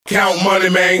Count money,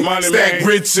 man. Stack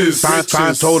riches. Try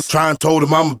and told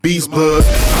him I'm a beast blood.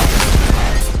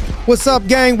 What's up,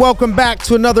 gang? Welcome back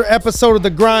to another episode of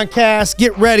the GRINDcast.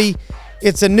 Get ready.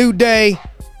 It's a new day,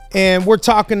 and we're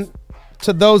talking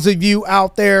to those of you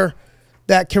out there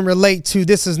that can relate to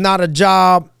this is not a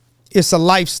job, it's a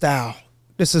lifestyle.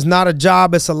 This is not a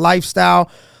job, it's a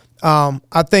lifestyle.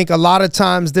 I think a lot of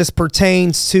times this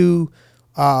pertains to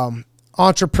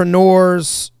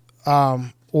entrepreneurs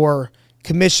or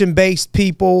commission-based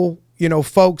people, you know,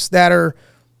 folks that are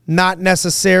not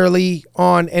necessarily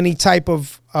on any type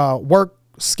of work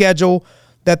schedule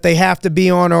that they have to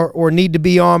be on or need to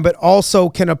be on, but also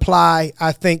can apply,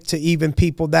 I think, to even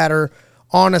people that are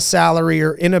on a salary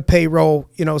or in a payroll,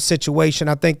 you know, situation.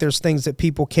 I think there's things that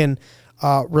people can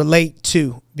relate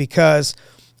to, because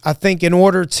I think in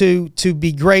order to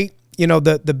be great, you know,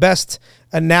 the best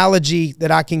analogy that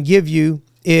I can give you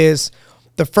is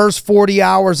the first 40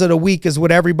 hours of the week is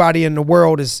what everybody in the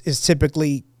world is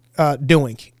typically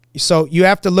doing. So you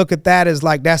have to look at that as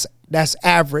like, that's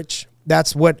average.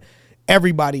 That's what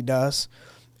everybody does.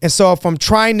 And so if I'm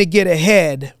trying to get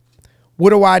ahead,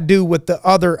 what do I do with the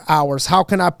other hours? How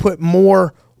can I put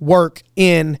more work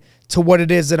in to what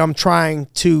it is that I'm trying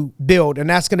to build? And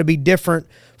that's going to be different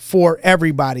for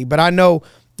everybody. But I know,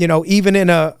 you know, even in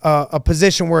a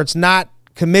position where it's not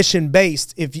commission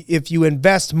based, if you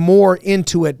invest more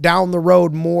into it down the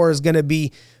road, more is going to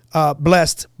be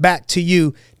blessed back to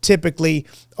you, typically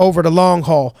over the long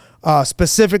haul.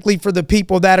 Specifically for the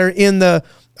people that are in the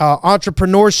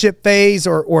entrepreneurship phase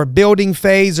or building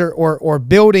phase or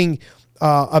building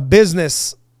a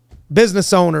business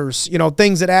owners, you know,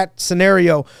 things of that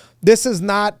scenario. This is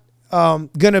not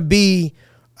going to be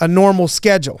a normal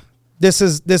schedule. This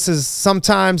is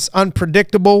sometimes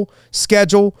unpredictable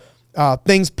schedule.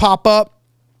 Things pop up,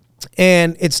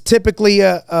 and it's typically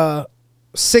a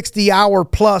 60-hour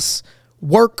plus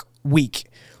work week.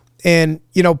 And,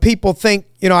 you know, people think,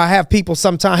 you know, I have people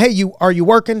sometimes, hey, are you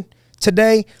working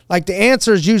today? Like, the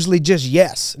answer is usually just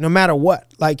yes, no matter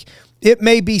what. Like, it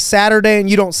may be Saturday and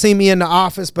you don't see me in the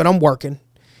office, but I'm working.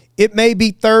 It may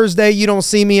be Thursday, you don't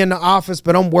see me in the office,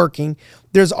 but I'm working.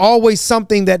 There's always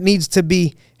something that needs to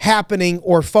be happening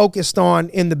or focused on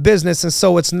in the business. And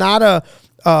so it's not a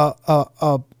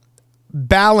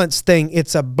balance thing.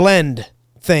 It's a blend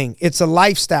thing. It's a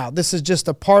lifestyle. This is just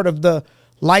a part of the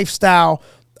lifestyle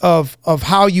of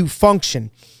how you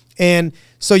function. And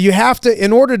so you have to,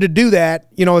 in order to do that,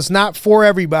 you know, it's not for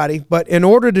everybody, but in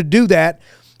order to do that,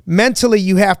 mentally,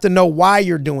 you have to know why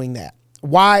you're doing that.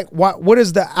 What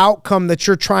is the outcome that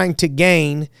you're trying to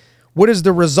gain? What is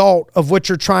the result of what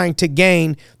you're trying to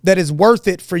gain that is worth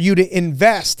it for you to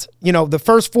invest? You know, the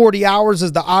first 40 hours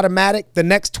is the automatic. The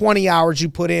next 20 hours you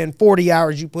put in, 40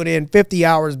 hours you put in, 50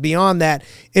 hours beyond that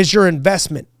is your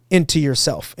investment into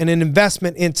yourself and an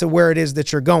investment into where it is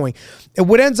that you're going. And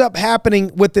what ends up happening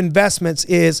with investments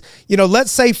is, you know, let's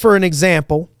say for an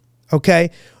example,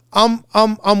 okay,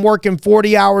 I'm working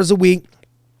 40 hours a week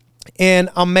and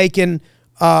I'm making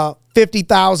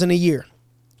 $50,000 a year.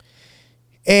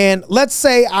 And let's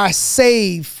say I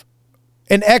save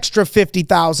an extra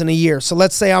 $50,000 a year. So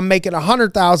let's say I'm making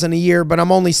 $100,000 a year, but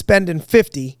I'm only spending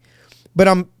 $50,000,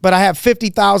 but I have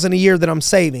 $50,000 a year that I'm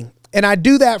saving. And I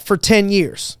do that for 10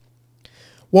 years.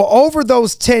 Well, over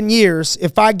those 10 years,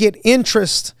 if I get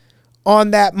interest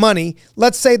on that money,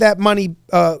 let's say that money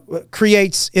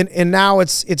creates, and now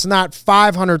it's not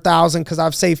 $500,000 because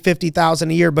I've saved $50,000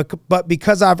 a year, but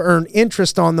because I've earned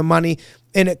interest on the money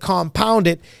and it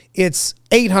compounded, it's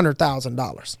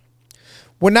 $800,000.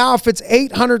 Well, now if it's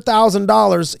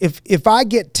 $800,000, if I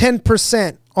get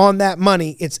 10% on that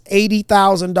money, it's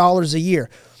 $80,000 a year.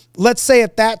 Let's say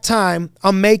at that time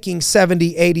I'm making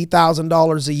 $70,000,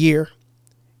 $80,000 a year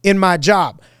in my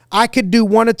job. I could do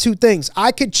one of two things.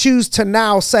 I could choose to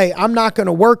now say I'm not going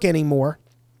to work anymore,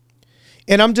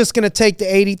 and I'm just going to take the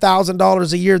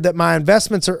 $80,000 a year that my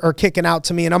investments are kicking out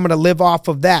to me, and I'm going to live off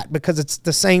of that because it's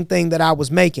the same thing that I was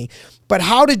making. But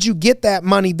how did you get that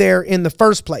money there in the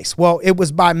first place? Well, it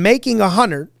was by making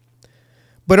 100,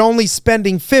 but only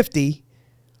spending 50,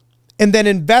 and then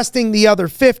investing the other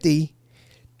 50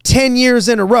 10 years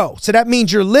in a row. So that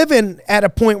means you're living at a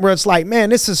point where it's like, man,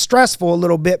 this is stressful a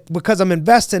little bit because I'm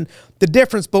investing the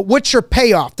difference. But what's your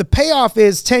payoff? The payoff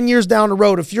is 10 years down the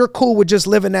road, if you're cool with just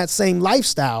living that same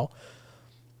lifestyle,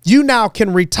 you now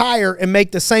can retire and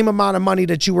make the same amount of money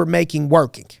that you were making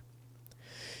working.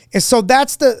 And so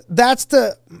that's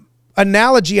the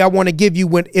analogy I want to give you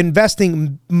when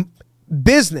investing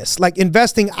business, like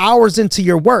investing hours into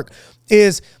your work,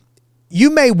 is you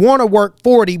may want to work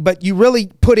 40, but you really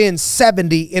put in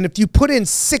 70. And if you put in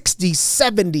 60,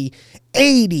 70,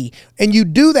 80, and you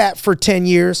do that for 10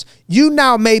 years, you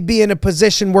now may be in a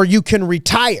position where you can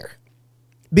retire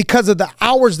because of the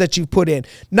hours that you put in,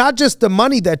 not just the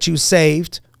money that you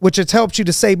saved, which has helped you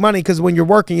to save money because when you're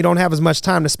working, you don't have as much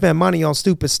time to spend money on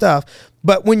stupid stuff.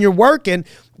 But when you're working,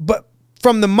 but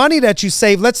from the money that you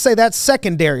save, let's say that's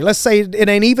secondary. Let's say it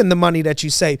ain't even the money that you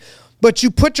save, but you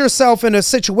put yourself in a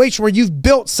situation where you've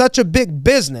built such a big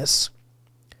business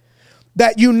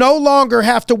that you no longer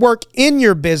have to work in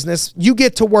your business. You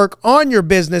get to work on your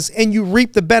business and you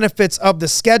reap the benefits of the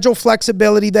schedule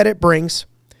flexibility that it brings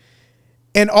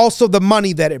and also the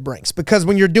money that it brings. Because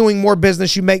when you're doing more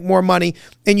business, you make more money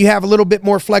and you have a little bit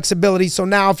more flexibility. So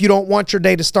now if you don't want your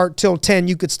day to start till 10,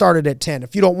 you could start it at 10.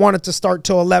 If you don't want it to start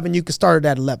till 11, you could start it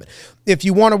at 11. If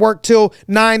you want to work till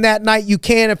 9 that night, you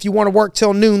can. If you want to work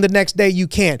till noon the next day, you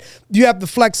can. You have the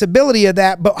flexibility of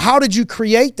that. But how did you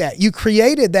create that? You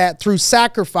created that through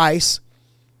sacrifice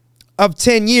of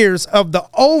 10 years of the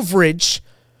overage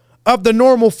of the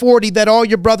normal 40 that all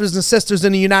your brothers and sisters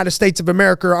in the United States of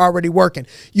America are already working.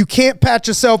 You can't pat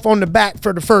yourself on the back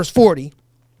for the first 40.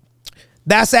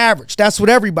 That's average. That's what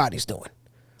everybody's doing.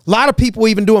 A lot of people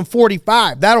even doing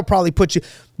 45. That'll probably put you.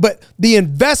 But the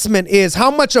investment is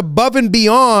how much above and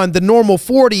beyond the normal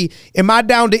 40 am I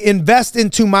down to invest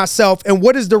into myself, and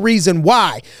what is the reason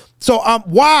why? So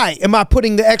why am I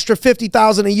putting the extra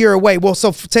 $50,000 a year away? Well,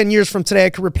 so for 10 years from today, I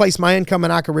could replace my income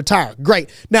and I could retire. Great.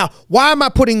 Now, why am I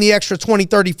putting the extra 20,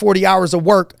 30, 40 hours of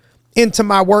work into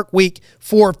my work week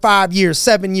for 5 years,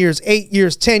 7 years, 8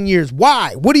 years, 10 years?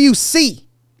 Why? What do you see?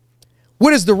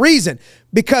 What is the reason?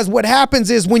 Because what happens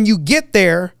is when you get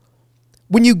there,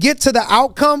 when you get to the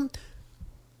outcome,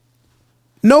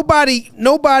 nobody,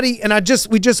 and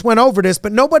we just went over this,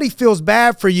 but nobody feels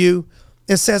bad for you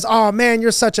and says, oh man,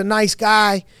 you're such a nice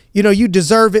guy. You know, you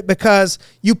deserve it because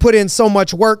you put in so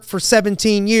much work for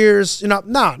 17 years. You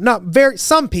know,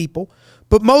 some people,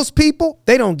 but most people,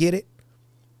 they don't get it.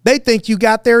 They think you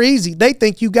got there easy. They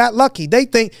think you got lucky. They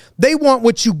think they want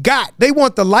what you got. They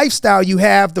want the lifestyle you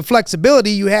have, the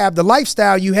flexibility you have, the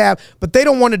lifestyle you have, but they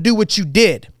don't want to do what you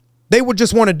did. They would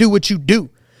just want to do what you do.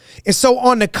 And so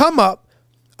on the come up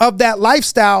of that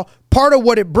lifestyle, part of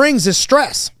what it brings is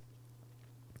stress.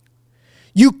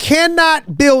 You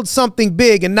cannot build something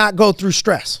big and not go through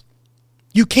stress.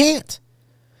 You can't.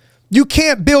 You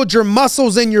can't build your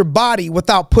muscles in your body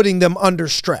without putting them under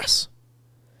stress.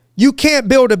 You can't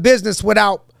build a business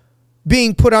without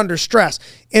being put under stress.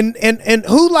 And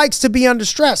who likes to be under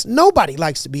stress? Nobody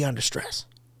likes to be under stress.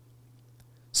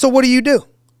 So what do?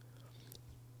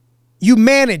 You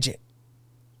manage it.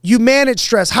 You manage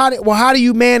stress. How do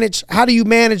you manage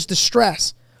the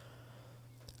stress?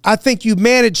 I think you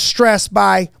manage stress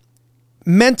by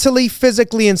mentally,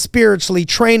 physically, and spiritually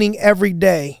training every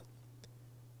day,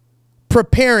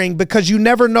 preparing, because you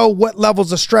never know what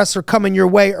levels of stress are coming your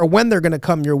way or when they're going to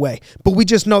come your way, but we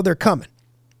just know they're coming.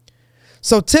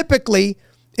 So typically,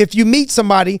 if you meet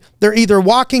somebody, they're either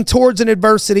walking towards an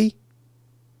adversity,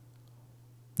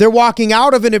 they're walking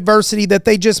out of an adversity that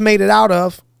they just made it out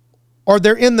of, or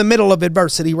they're in the middle of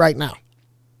adversity right now.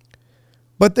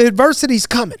 But the adversity's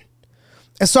coming.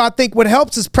 And so I think what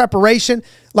helps is preparation.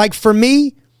 Like for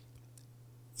me,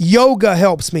 yoga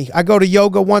helps me. I go to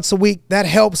yoga once a week. That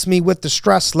helps me with the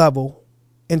stress level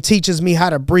and teaches me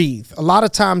how to breathe. A lot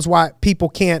of times why people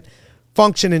can't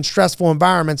function in stressful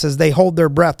environments is they hold their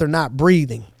breath. They're not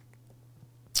breathing.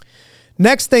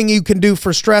 Next thing you can do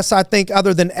for stress, I think,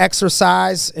 other than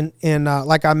exercise and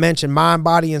like I mentioned, mind,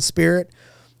 body, and spirit,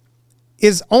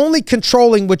 is only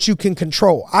controlling what you can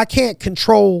control. I can't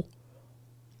control.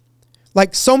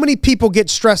 Like so many people get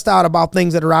stressed out about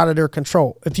things that are out of their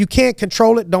control. If you can't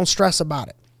control it, don't stress about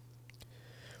it.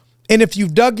 And if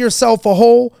you've dug yourself a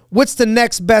hole, what's the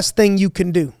next best thing you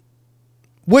can do?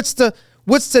 What's the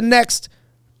next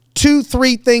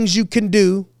 2-3 things you can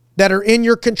do that are in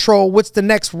your control? What's the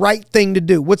next right thing to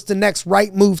do? What's the next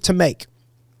right move to make?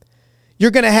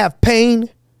 You're going to have pain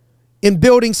in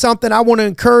building something. I want to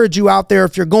encourage you out there,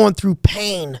 if you're going through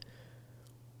pain,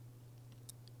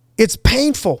 it's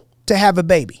painful to have a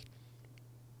baby.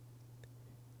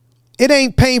 It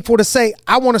ain't painful to say,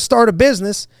 I want to start a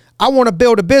business. I want to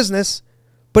build a business,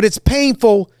 but it's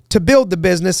painful to build the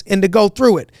business and to go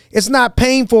through it. It's not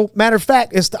painful. Matter of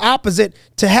fact, it's the opposite.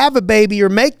 To have a baby or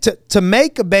to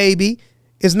make a baby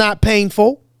is not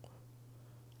painful.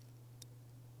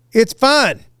 It's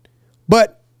fun.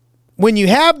 But when you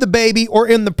have the baby or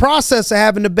in the process of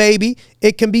having the baby,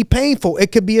 it can be painful.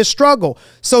 It could be a struggle.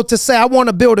 So to say, I want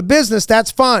to build a business, that's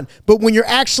fun. But when you're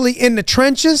actually in the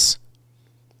trenches,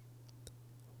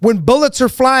 when bullets are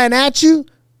flying at you,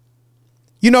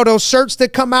 You know, those shirts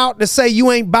that come out that say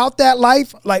you ain't about that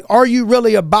life? Like, are you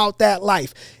really about that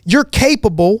life? You're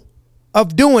capable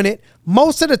of doing it.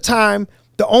 Most of the time,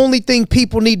 the only thing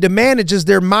people need to manage is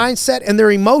their mindset and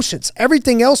their emotions.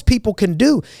 Everything else people can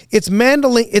do. It's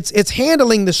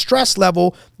handling the stress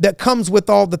level that comes with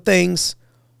all the things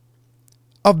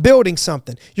of building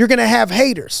something. You're going to have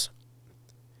haters.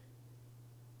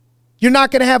 You're not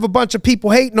going to have a bunch of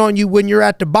people hating on you when you're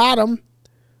at the bottom.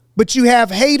 But you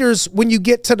have haters when you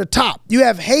get to the top. You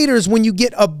have haters when you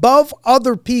get above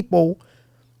other people.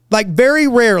 Like, very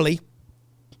rarely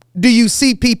do you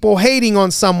see people hating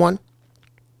on someone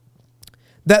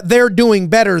that they're doing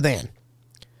better than.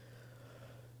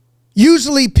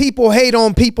 Usually people hate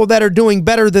on people that are doing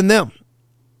better than them.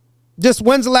 Just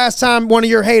when's the last time one of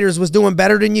your haters was doing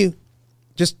better than you?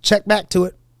 Just check back to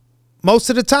it. Most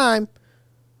of the time,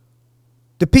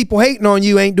 the people hating on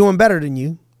you ain't doing better than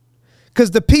you.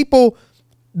 Because the people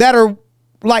that are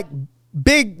like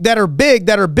big, that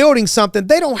are building something,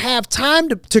 they don't have time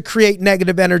to create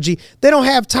negative energy. They don't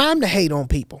have time to hate on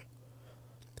people.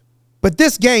 But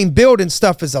this game, building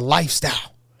stuff, is a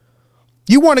lifestyle.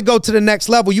 You want to go to the next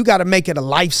level, you got to make it a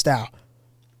lifestyle.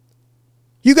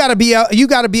 You got to be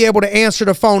able to answer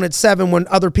the phone at 7 when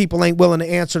other people ain't willing to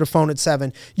answer the phone at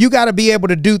 7. You got to be able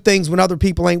to do things when other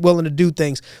people ain't willing to do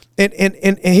things. And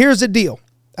here's the deal.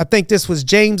 I think this was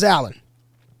James Allen.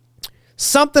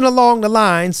 Something along the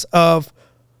lines of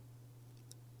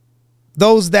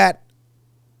those that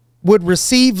would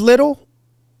receive little,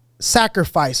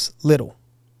 sacrifice little.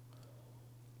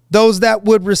 Those that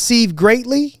would receive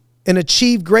greatly and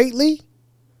achieve greatly,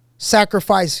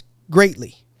 sacrifice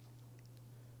greatly.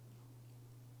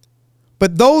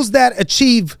 But those that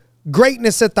achieve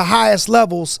greatness at the highest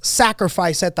levels,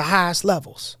 sacrifice at the highest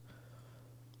levels.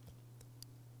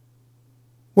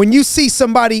 When you see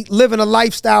somebody living a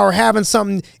lifestyle or having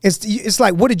something, it's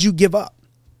like, what did you give up?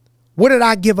 What did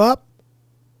I give up?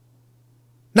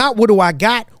 Not what do I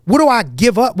got? What do I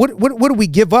give up? What do we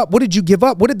give up? What did you give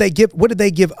up? What did they give? What did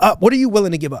they give up? What are you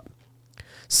willing to give up?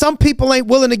 Some people ain't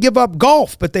willing to give up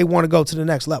golf, but they want to go to the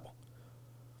next level.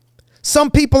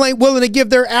 Some people ain't willing to give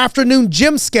their afternoon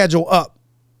gym schedule up,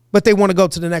 but they want to go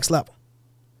to the next level.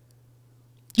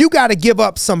 You got to give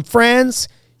up some friends.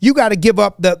 You got to give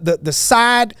up the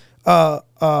side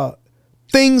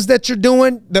things that you're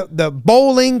doing, the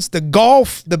bowlings, the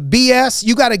golf, the BS.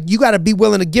 You got to be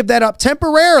willing to give that up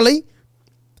temporarily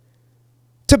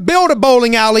to build a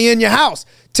bowling alley in your house,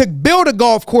 to build a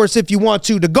golf course if you want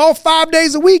to golf 5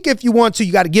 days a week if you want to.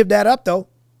 You got to give that up, though,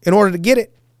 in order to get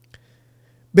it.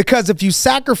 Because if you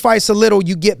sacrifice a little,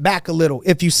 you get back a little.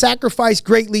 If you sacrifice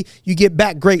greatly, you get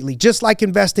back greatly, just like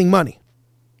investing money.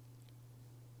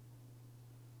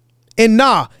 And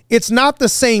it's not the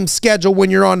same schedule when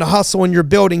you're on the hustle and you're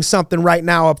building something right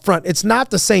now up front. It's not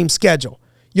the same schedule.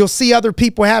 You'll see other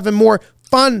people having more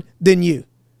fun than you.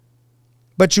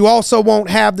 But you also won't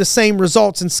have the same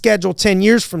results and schedule 10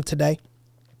 years from today.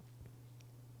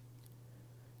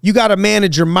 You got to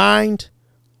manage your mind.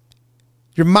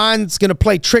 Your mind's going to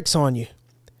play tricks on you.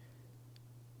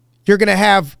 You're going to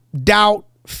have doubt,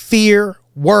 fear,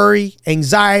 worry,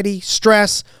 anxiety,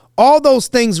 stress. All those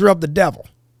things are of the devil.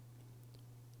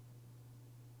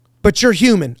 But you're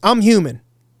human. I'm human.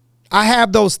 I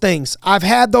have those things. I've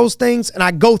had those things and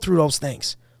I go through those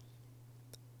things.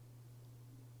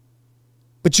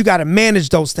 But you got to manage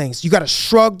those things. You got to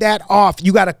shrug that off.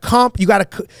 You got to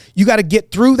you got to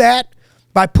get through that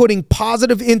by putting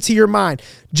positive into your mind.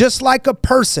 Just like a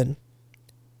person,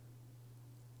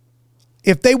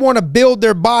 if they want to build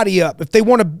their body up, if they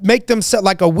want to make themselves,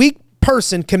 like a weak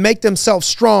person can make themselves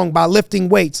strong by lifting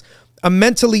weights. A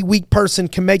mentally weak person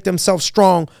can make themselves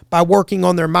strong by working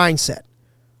on their mindset.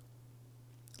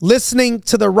 Listening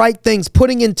to the right things,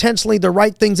 putting intentionally the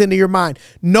right things into your mind.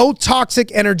 No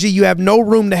toxic energy. You have no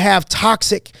room to have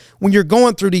toxic when you're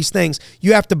going through these things.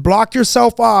 You have to block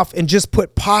yourself off and just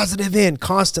put positive in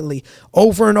constantly,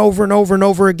 over and over and over and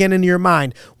over again into your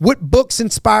mind. What books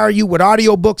inspire you? What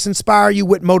audio books inspire you?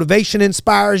 What motivation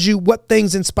inspires you? What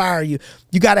things inspire you?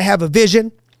 You got to have a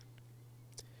vision.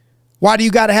 Why do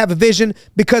you got to have a vision?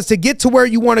 Because to get to where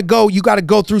you want to go, you got to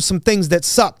go through some things that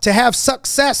suck. To have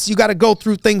success, you got to go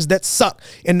through things that suck.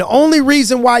 And the only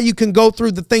reason why you can go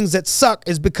through the things that suck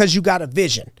is because you got a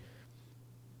vision.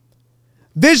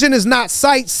 Vision is not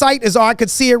sight. Sight is, oh, I could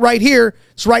see it right here.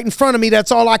 It's right in front of me.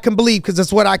 That's all I can believe because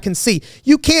that's what I can see.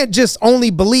 You can't just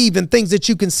only believe in things that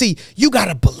you can see. You got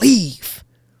to believe.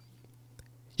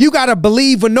 You got to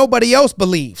believe when nobody else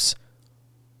believes.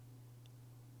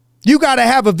 You got to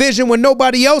have a vision when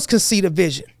nobody else can see the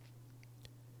vision.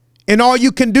 And all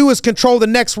you can do is control the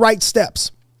next right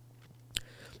steps.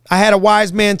 I had a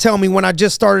wise man tell me when I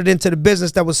just started into the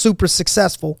business that was super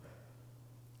successful,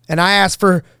 and I asked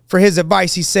for his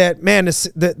advice. He said, man,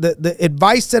 the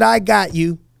advice that I got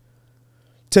you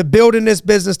to building this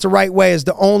business the right way is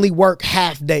to only work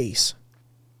half days.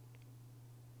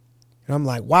 And I'm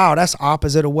like, wow, that's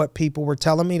opposite of what people were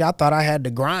telling me. I thought I had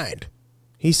to grind.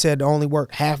 He said to only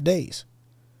work half days.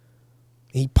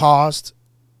 He paused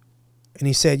and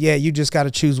he said, yeah, you just got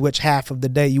to choose which half of the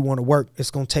day you want to work.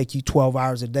 It's going to take you 12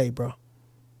 hours a day, bro.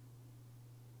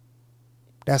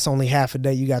 That's only half a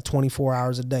day. You got 24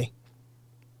 hours a day.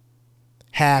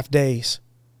 Half days.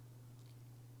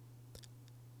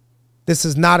 This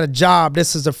is not a job.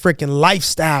 This is a freaking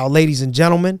lifestyle, ladies and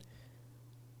gentlemen.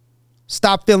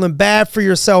 Stop feeling bad for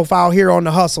yourself out here on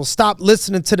the hustle. Stop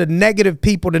listening to the negative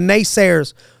people, the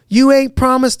naysayers. You ain't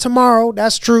promised tomorrow.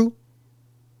 That's true.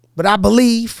 But I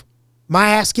believe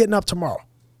my ass getting up tomorrow.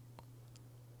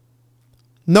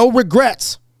 No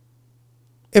regrets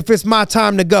if it's my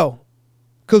time to go.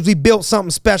 Because we built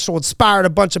something special, inspired a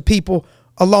bunch of people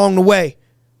along the way.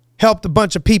 Helped a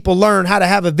bunch of people learn how to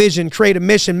have a vision, create a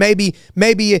mission. Maybe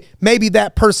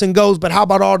that person goes, but how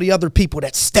about all the other people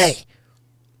that stay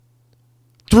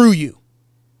through you?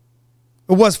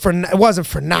 It wasn't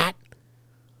for naught.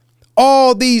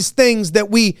 All these things that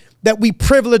we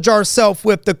privilege ourselves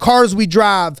with, the cars we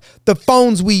drive, the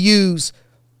phones we use,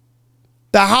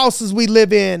 the houses we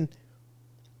live in,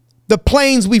 the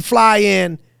planes we fly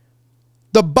in,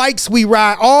 the bikes we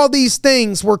ride, all these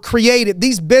things were created.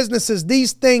 These businesses,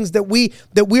 these things that we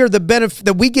are the benefit,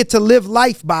 that we get to live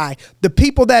life by. The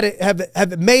people that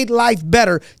have made life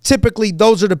better, typically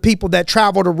those are the people that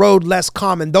travel the road less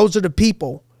common. Those are the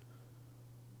people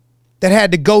that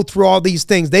had to go through all these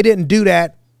things. They didn't do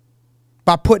that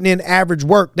by putting in average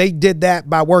work. They did that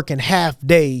by working half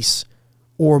days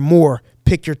or more.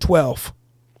 Pick your 12.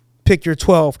 Pick your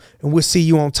 12 and we'll see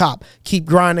you on top. Keep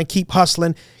grinding, keep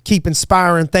hustling, keep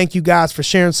inspiring. Thank you guys for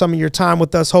sharing some of your time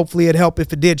with us. Hopefully it helped.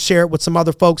 If it did, share it with some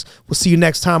other folks. We'll see you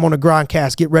next time on the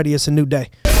GRINDcast. Get ready. It's a new day.